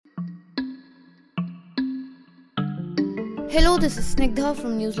Hello, this is Snigdha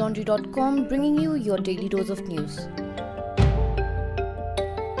from newslaundry.com bringing you your daily dose of news.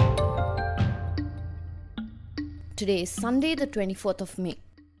 Today is Sunday, the 24th of May.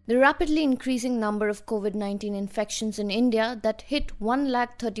 The rapidly increasing number of COVID-19 infections in India that hit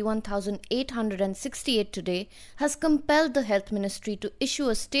 131,868 today has compelled the Health Ministry to issue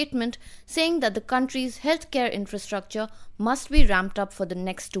a statement saying that the country's healthcare infrastructure must be ramped up for the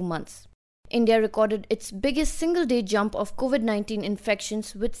next 2 months. India recorded its biggest single-day jump of COVID-19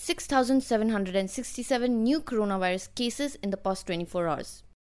 infections with 6,767 new coronavirus cases in the past 24 hours.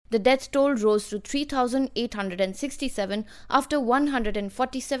 The death toll rose to 3,867 after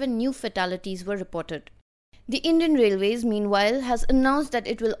 147 new fatalities were reported. The Indian Railways, meanwhile, has announced that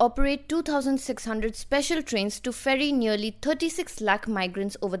it will operate 2,600 special trains to ferry nearly 36 lakh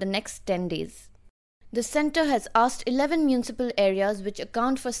migrants over the next 10 days. The centre has asked 11 municipal areas, which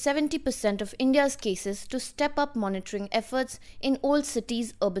account for 70% of India's cases, to step up monitoring efforts in old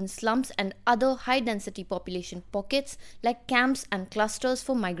cities, urban slums and other high-density population pockets like camps and clusters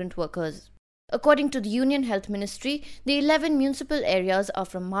for migrant workers. According to the Union Health Ministry, the 11 municipal areas are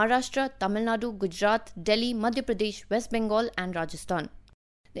from Maharashtra, Tamil Nadu, Gujarat, Delhi, Madhya Pradesh, West Bengal and Rajasthan.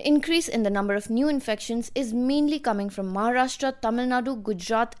 The increase in the number of new infections is mainly coming from Maharashtra, Tamil Nadu,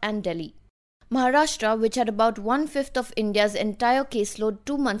 Gujarat and Delhi. Maharashtra, which had about 1/5 of India's entire caseload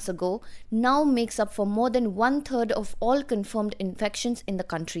 2 months ago, now makes up for more than 1/3 of all confirmed infections in the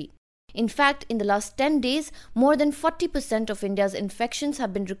country. In fact, in the last 10 days, more than 40% of India's infections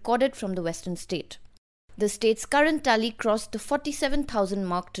have been recorded from the western state. The state's current tally crossed the 47,000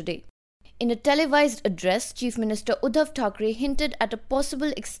 mark today. In a televised address, Chief Minister Uddhav Thackeray hinted at a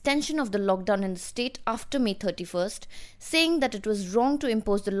possible extension of the lockdown in the state after May 31st, saying that it was wrong to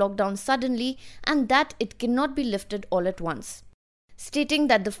impose the lockdown suddenly and that it cannot be lifted all at once. Stating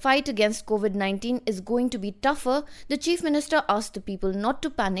that the fight against COVID-19 is going to be tougher, the Chief Minister asked the people not to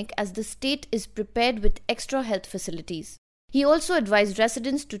panic as the state is prepared with extra health facilities. He also advised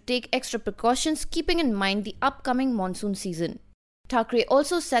residents to take extra precautions, keeping in mind the upcoming monsoon season. Thackeray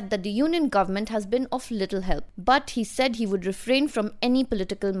also said that the union government has been of little help, but he said he would refrain from any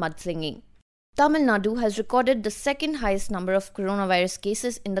political mudslinging. Tamil Nadu has recorded the second highest number of coronavirus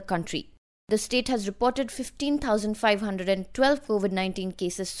cases in the country. The state has reported 15,512 COVID-19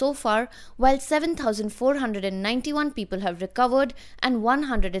 cases so far, while 7,491 people have recovered and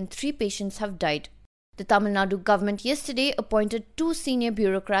 103 patients have died. The Tamil Nadu government yesterday appointed 2 senior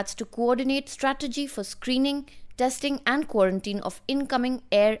bureaucrats to coordinate strategy for screening, testing and quarantine of incoming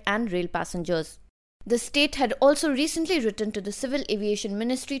air and rail passengers. The state had also recently written to the Civil Aviation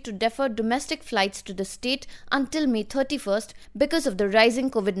Ministry to defer domestic flights to the state until May 31st because of the rising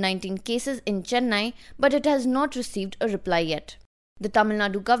COVID-19 cases in Chennai, but it has not received a reply yet. The Tamil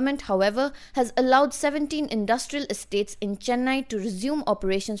Nadu government, however, has allowed 17 industrial estates in Chennai to resume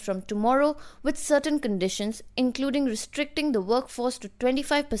operations from tomorrow with certain conditions, including restricting the workforce to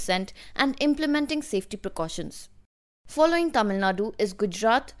 25% and implementing safety precautions. Following Tamil Nadu is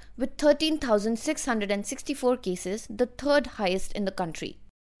Gujarat with 13,664 cases, the third highest in the country.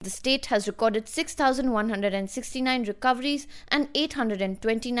 The state has recorded 6,169 recoveries and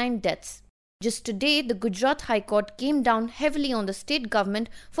 829 deaths. Just today, the Gujarat High Court came down heavily on the state government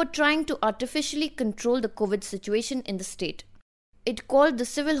for trying to artificially control the COVID situation in the state. It called the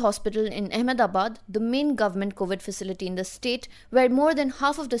civil hospital in Ahmedabad, the main government COVID facility in the state, where more than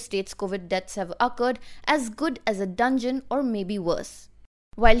half of the state's COVID deaths have occurred, as good as a dungeon or maybe worse.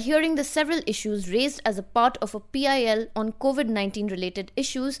 While hearing the several issues raised as a part of a PIL on COVID-19 related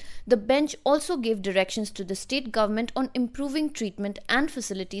issues, the bench also gave directions to the state government on improving treatment and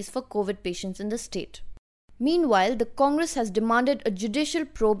facilities for COVID patients in the state. Meanwhile, the Congress has demanded a judicial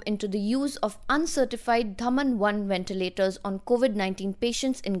probe into the use of uncertified Dhaman-1 ventilators on COVID-19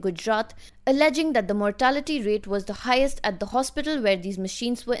 patients in Gujarat, alleging that the mortality rate was the highest at the hospital where these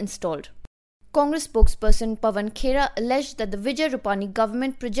machines were installed. Congress spokesperson Pawan Khera alleged that the Vijay Rupani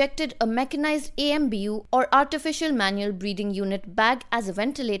government projected a mechanized AMBU or artificial manual breathing unit bag as a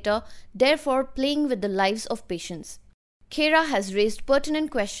ventilator, therefore playing with the lives of patients. Khera has raised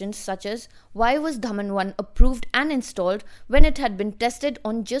pertinent questions such as why was Dhaman-1 approved and installed when it had been tested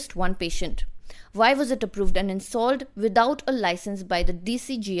on just one patient? Why was it approved and installed without a license by the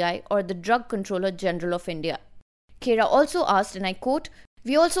DCGI or the Drug Controller General of India? Khera also asked, and I quote,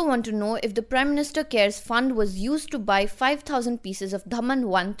 "We also want to know if the Prime Minister Cares Fund was used to buy 5,000 pieces of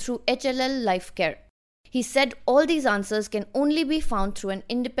Dhaman-1 through HLL Lifecare." He said all these answers can only be found through an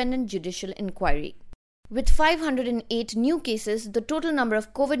independent judicial inquiry. With 508 new cases, the total number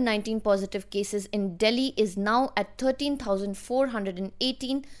of COVID-19 positive cases in Delhi is now at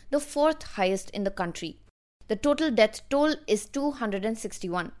 13,418, the fourth highest in the country. The total death toll is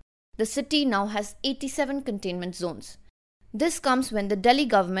 261. The city now has 87 containment zones. This comes when the Delhi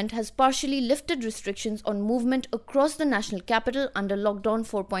government has partially lifted restrictions on movement across the national capital under Lockdown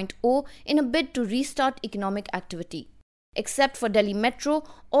 4.0 in a bid to restart economic activity. Except for Delhi Metro,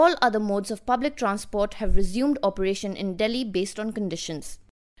 all other modes of public transport have resumed operation in Delhi based on conditions.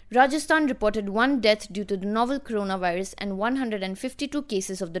 Rajasthan reported 1 death due to the novel coronavirus and 152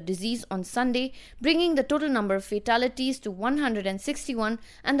 cases of the disease on Sunday, bringing the total number of fatalities to 161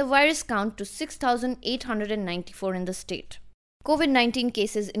 and the virus count to 6,894 in the state. COVID-19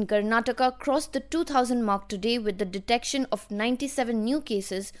 cases in Karnataka crossed the 2,000 mark today with the detection of 97 new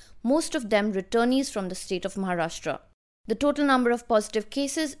cases, most of them returnees from the state of Maharashtra. The total number of positive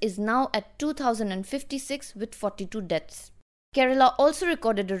cases is now at 2,056 with 42 deaths. Kerala also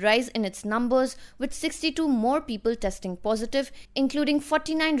recorded a rise in its numbers with 62 more people testing positive, including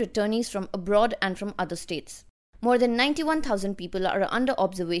 49 returnees from abroad and from other states. More than 91,000 people are under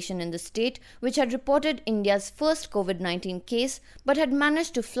observation in the state, which had reported India's first COVID-19 case but had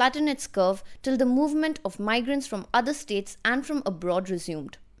managed to flatten its curve till the movement of migrants from other states and from abroad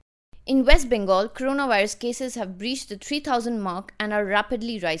resumed. In West Bengal, coronavirus cases have breached the 3,000 mark and are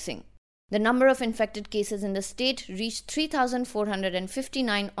rapidly rising. The number of infected cases in the state reached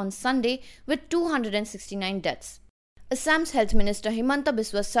 3,459 on Sunday with 269 deaths. Assam's Health Minister Himanta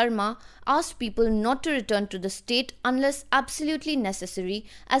Biswa Sarma asked people not to return to the state unless absolutely necessary,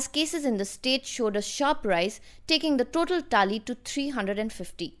 as cases in the state showed a sharp rise, taking the total tally to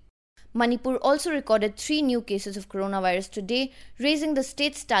 350. Manipur also recorded 3 new cases of coronavirus today, raising the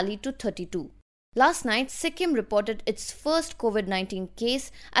state's tally to 32. Last night, Sikkim reported its first COVID-19 case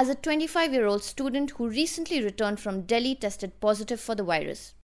as a 25-year-old student who recently returned from Delhi tested positive for the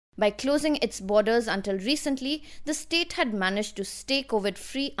virus. By closing its borders until recently, the state had managed to stay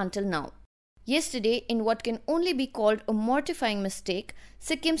COVID-free until now. Yesterday, in what can only be called a mortifying mistake,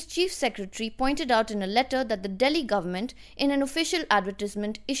 Sikkim's chief secretary pointed out in a letter that the Delhi government, in an official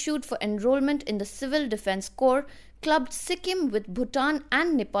advertisement issued for enrollment in the Civil Defence Corps, clubbed Sikkim with Bhutan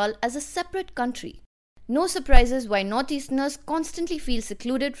and Nepal as a separate country. No surprises why Northeasterners constantly feel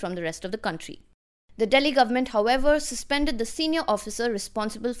secluded from the rest of the country. The Delhi government, however, suspended the senior officer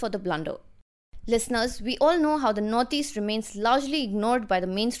responsible for the blunder. Listeners, we all know how the Northeast remains largely ignored by the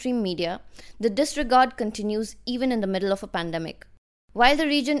mainstream media. The disregard continues even in the middle of a pandemic. While the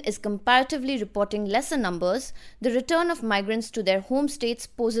region is comparatively reporting lesser numbers, the return of migrants to their home states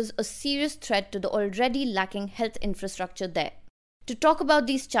poses a serious threat to the already lacking health infrastructure there. To talk about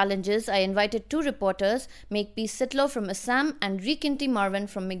these challenges, I invited 2 reporters, Makepeace Sitlo from Assam and Rikinti Marwan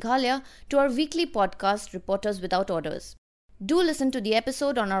from Meghalaya, to our weekly podcast, Reporters Without Orders. Do listen to the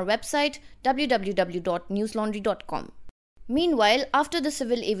episode on our website, www.newslaundry.com. Meanwhile, after the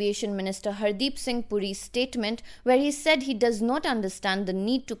Civil Aviation Minister Hardeep Singh Puri's statement where he said he does not understand the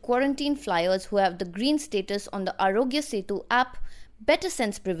need to quarantine flyers who have the green status on the Arogya Setu app, better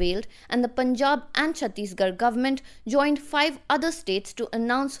sense prevailed and the Punjab and Chhattisgarh government joined 5 other states to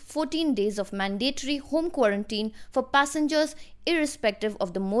announce 14 days of mandatory home quarantine for passengers irrespective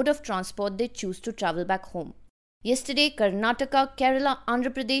of the mode of transport they choose to travel back home. Yesterday, Karnataka, Kerala,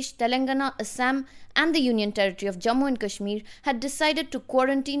 Andhra Pradesh, Telangana, Assam and the Union Territory of Jammu and Kashmir had decided to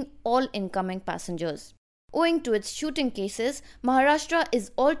quarantine all incoming passengers. Owing to its shooting cases, Maharashtra is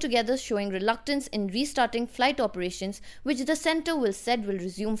altogether showing reluctance in restarting flight operations, which the centre will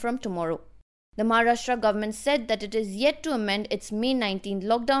resume from tomorrow. The Maharashtra government said that it is yet to amend its May 19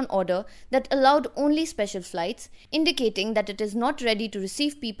 lockdown order that allowed only special flights, indicating that it is not ready to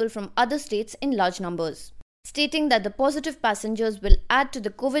receive people from other states in large numbers. Stating that the positive passengers will add to the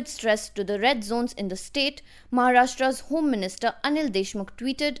COVID stress to the red zones in the state, Maharashtra's Home Minister Anil Deshmukh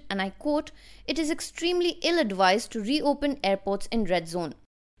tweeted, and I quote, "It is extremely ill-advised to reopen airports in red zone.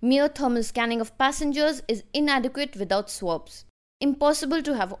 Mere thermal scanning of passengers is inadequate without swabs. Impossible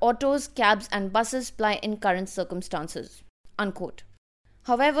to have autos, cabs and buses ply in current circumstances." Unquote.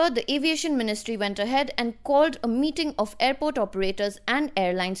 However, the Aviation Ministry went ahead and called a meeting of airport operators and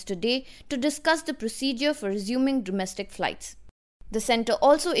airlines today to discuss the procedure for resuming domestic flights. The centre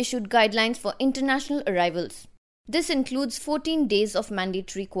also issued guidelines for international arrivals. This includes 14 days of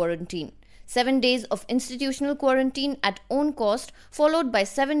mandatory quarantine, 7 days of institutional quarantine at own cost, followed by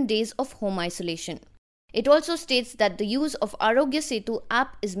 7 days of home isolation. It also states that the use of Arogya Setu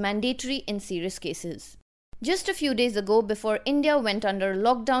app is mandatory in serious cases. Just a few days ago, before India went under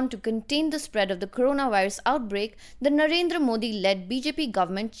lockdown to contain the spread of the coronavirus outbreak, the Narendra Modi-led BJP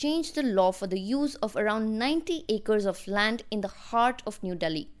government changed the law for the use of around 90 acres of land in the heart of New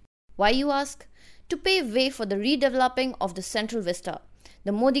Delhi. Why, you ask? To pave way for the redeveloping of the Central Vista,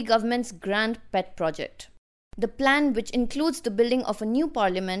 the Modi government's grand pet project. The plan, which includes the building of a new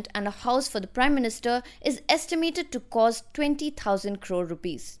parliament and a house for the Prime Minister, is estimated to cost 20,000 crore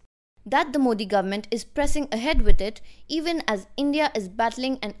rupees. That the Modi government is pressing ahead with it, even as India is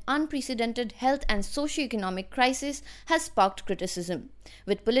battling an unprecedented health and socio-economic crisis, has sparked criticism,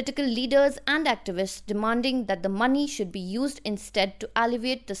 with political leaders and activists demanding that the money should be used instead to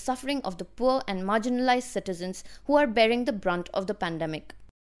alleviate the suffering of the poor and marginalized citizens who are bearing the brunt of the pandemic.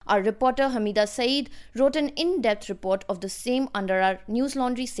 Our reporter Hamida Saeed wrote an in-depth report of the same under our News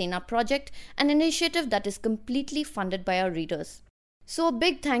Laundry Sena project, an initiative that is completely funded by our readers. So a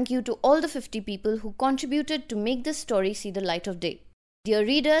big thank you to all the 50 people who contributed to make this story see the light of day. Dear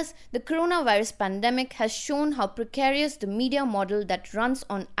readers, the coronavirus pandemic has shown how precarious the media model that runs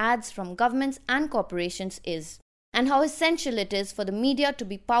on ads from governments and corporations is, and how essential it is for the media to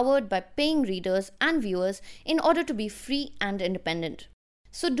be powered by paying readers and viewers in order to be free and independent.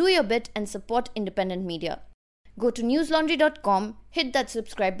 So do your bit and support independent media. Go to newslaundry.com, hit that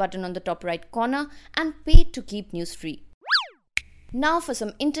subscribe button on the top right corner, and pay to keep news free. Now for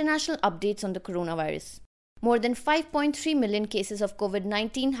some international updates on the coronavirus. More than 5.3 million cases of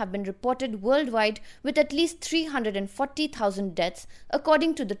COVID-19 have been reported worldwide, with at least 340,000 deaths,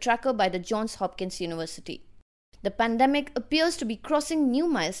 according to the tracker by the Johns Hopkins University. The pandemic appears to be crossing new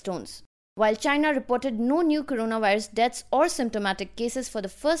milestones. While China reported no new coronavirus deaths or symptomatic cases for the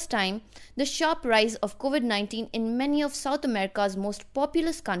first time, the sharp rise of COVID-19 in many of South America's most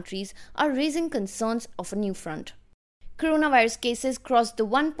populous countries are raising concerns of a new front. Coronavirus cases crossed the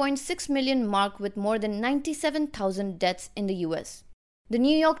 1.6 million mark with more than 97,000 deaths in the US. The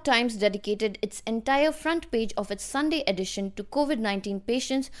New York Times dedicated its entire front page of its Sunday edition to COVID-19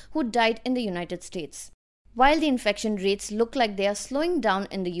 patients who died in the United States. While the infection rates look like they are slowing down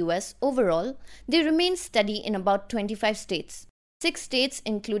in the US overall, they remain steady in about 25 states. 6 states,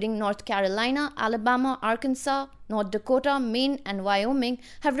 including North Carolina, Alabama, Arkansas, North Dakota, Maine, and Wyoming,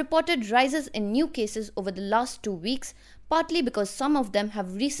 have reported rises in new cases over the last 2 weeks, partly because some of them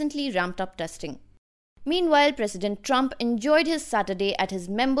have recently ramped up testing. Meanwhile, President Trump enjoyed his Saturday at his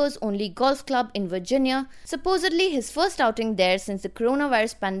members-only golf club in Virginia, supposedly his first outing there since the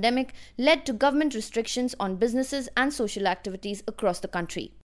coronavirus pandemic led to government restrictions on businesses and social activities across the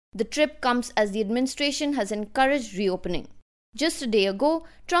country. The trip comes as the administration has encouraged reopening. Just a day ago,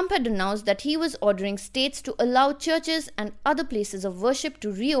 Trump had announced that he was ordering states to allow churches and other places of worship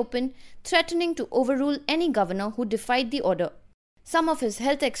to reopen, threatening to overrule any governor who defied the order. Some of his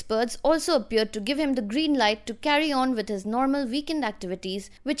health experts also appeared to give him the green light to carry on with his normal weekend activities,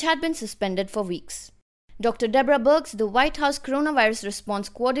 which had been suspended for weeks. Dr. Deborah Birx, the White House coronavirus response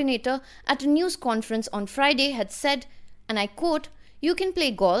coordinator, at a news conference on Friday had said, and I quote, "You can play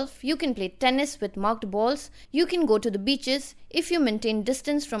golf, you can play tennis with marked balls, you can go to the beaches if you maintain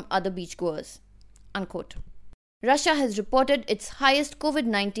distance from other beachgoers." Unquote. Russia has reported its highest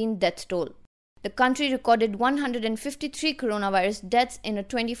COVID-19 death toll. The country recorded 153 coronavirus deaths in a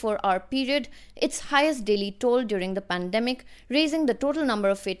 24-hour period, its highest daily toll during the pandemic, raising the total number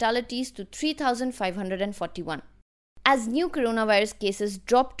of fatalities to 3,541. As new coronavirus cases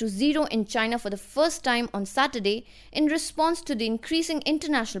dropped to zero in China for the first time on Saturday, in response to the increasing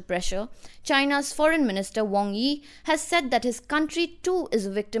international pressure, China's Foreign Minister Wang Yi has said that his country too is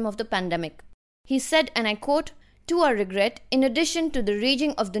a victim of the pandemic. He said, and I quote, "To our regret, in addition to the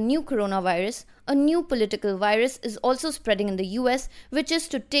raging of the new coronavirus, a new political virus is also spreading in the US, which is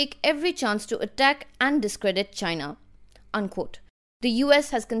to take every chance to attack and discredit China." Unquote. The US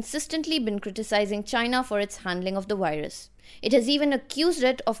has consistently been criticizing China for its handling of the virus. It has even accused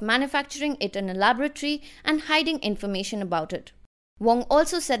it of manufacturing it in a laboratory and hiding information about it. Wang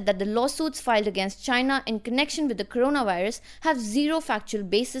also said that the lawsuits filed against China in connection with the coronavirus have zero factual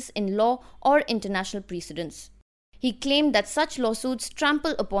basis in law or international precedents. He claimed that such lawsuits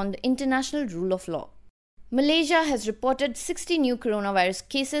trample upon the international rule of law. Malaysia has reported 60 new coronavirus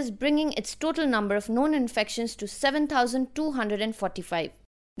cases, bringing its total number of known infections to 7,245.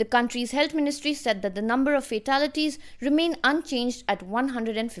 The country's health ministry said that the number of fatalities remain unchanged at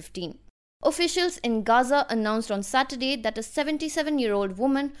 115. Officials in Gaza announced on Saturday that a 77-year-old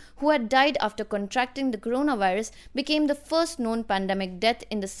woman who had died after contracting the coronavirus became the first known pandemic death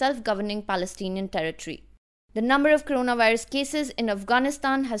in the self-governing Palestinian territory. The number of coronavirus cases in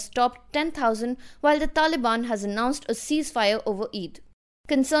Afghanistan has topped 10,000, while the Taliban has announced a ceasefire over Eid.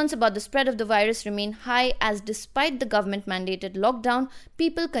 Concerns about the spread of the virus remain high as, despite the government-mandated lockdown,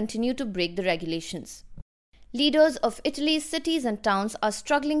 people continue to break the regulations. Leaders of Italy's cities and towns are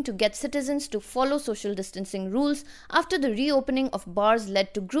struggling to get citizens to follow social distancing rules after the reopening of bars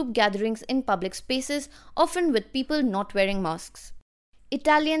led to group gatherings in public spaces, often with people not wearing masks.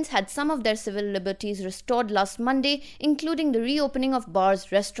 Italians had some of their civil liberties restored last Monday, including the reopening of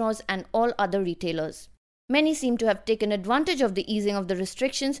bars, restaurants, and all other retailers. Many seem to have taken advantage of the easing of the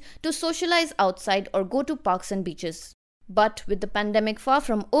restrictions to socialize outside or go to parks and beaches. But with the pandemic far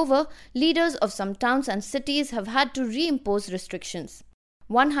from over, leaders of some towns and cities have had to reimpose restrictions.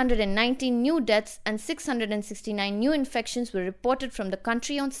 119 new deaths and 669 new infections were reported from the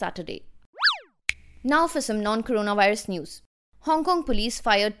country on Saturday. Now for some non-coronavirus news. Hong Kong police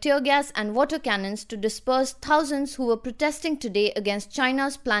fired tear gas and water cannons to disperse thousands who were protesting today against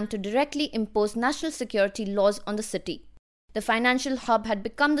China's plan to directly impose national security laws on the city. The financial hub had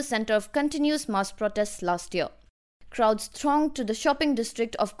become the center of continuous mass protests last year. Crowds thronged to the shopping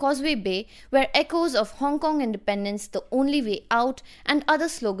district of Causeway Bay, where echoes of Hong Kong independence, the only way out, and other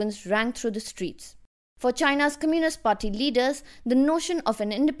slogans rang through the streets. For China's Communist Party leaders, the notion of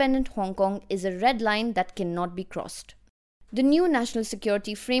an independent Hong Kong is a red line that cannot be crossed. The new national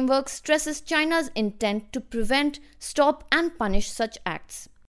security framework stresses China's intent to prevent, stop, and punish such acts.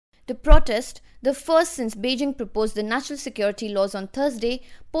 The protest, the first since Beijing proposed the national security laws on Thursday,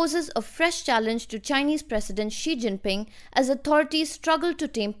 poses a fresh challenge to Chinese President Xi Jinping as authorities struggle to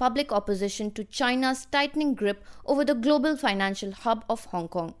tame public opposition to China's tightening grip over the global financial hub of Hong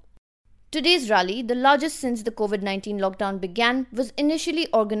Kong. Today's rally, the largest since the COVID-19 lockdown began, was initially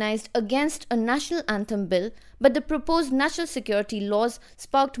organized against a national anthem bill, but the proposed national security laws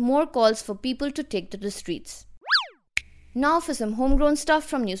sparked more calls for people to take to the streets. Now for some homegrown stuff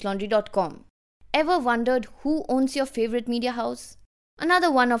from newslaundry.com. Ever wondered who owns your favorite media house? Another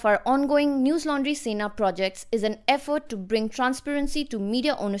one of our ongoing News Laundry Sena projects is an effort to bring transparency to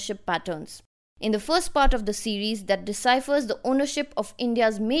media ownership patterns. In the first part of the series that deciphers the ownership of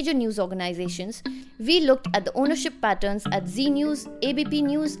India's major news organizations, we looked at the ownership patterns at Zee News, ABP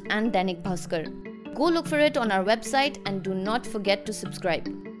News, and Dainik Bhaskar. Go look for it on our website and do not forget to subscribe.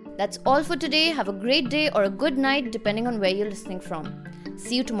 That's all for today. Have a great day or a good night depending on where you're listening from.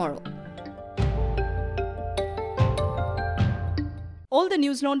 See you tomorrow. All the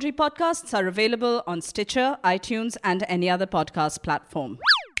News Laundry podcasts are available on Stitcher, iTunes, and any other podcast platform.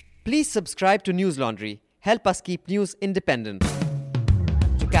 Please subscribe to News Laundry. Help us keep news independent.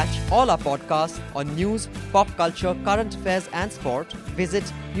 To catch all our podcasts on news, pop culture, current affairs and sport, visit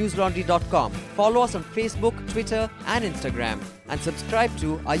newslaundry.com. Follow us on Facebook, Twitter and Instagram and subscribe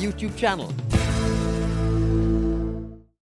to our YouTube channel.